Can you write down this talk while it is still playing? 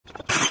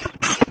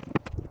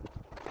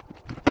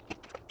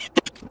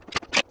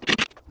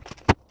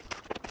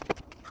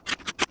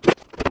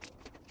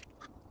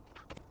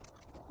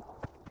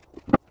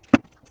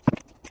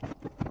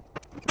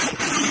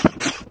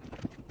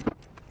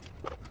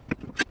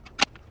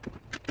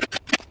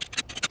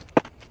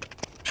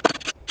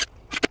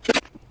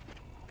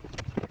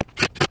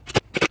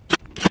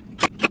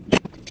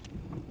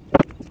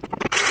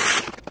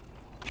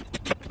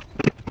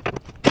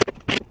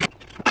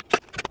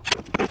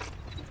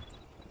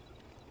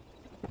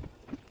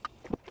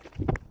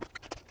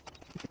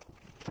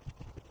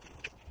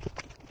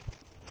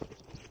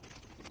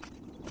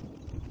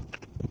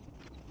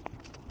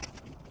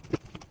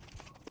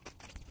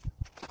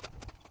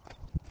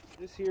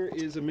here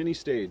is a mini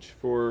stage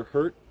for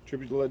Hurt,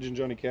 Tribute to Legend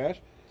Johnny Cash.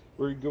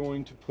 We're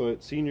going to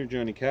put Senior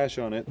Johnny Cash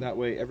on it. That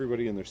way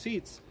everybody in their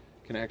seats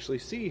can actually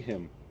see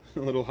him a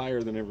little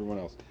higher than everyone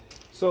else.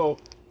 So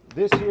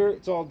this year,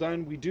 it's all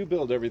done. We do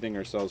build everything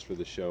ourselves for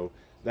the show.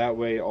 That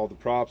way, all the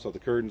props, all the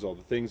curtains, all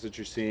the things that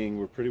you're seeing,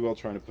 we're pretty well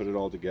trying to put it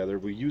all together.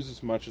 We use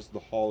as much as the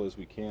hall as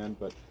we can,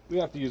 but we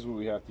have to use what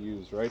we have to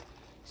use, right?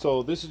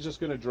 So this is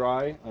just going to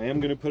dry. I am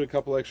going to put a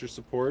couple extra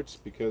supports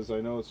because I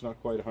know it's not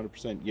quite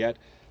 100% yet,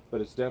 but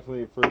it's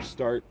definitely a first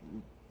start,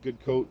 good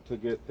coat to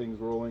get things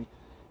rolling.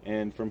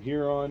 And from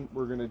here on,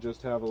 we're going to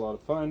just have a lot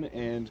of fun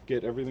and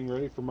get everything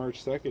ready for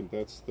March 2nd.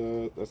 That's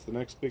the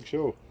next big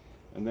show.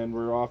 And then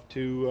we're off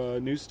to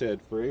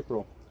Newstead for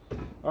April.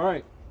 All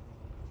right.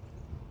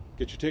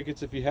 Get your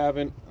tickets if you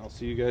haven't. I'll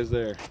see you guys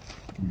there.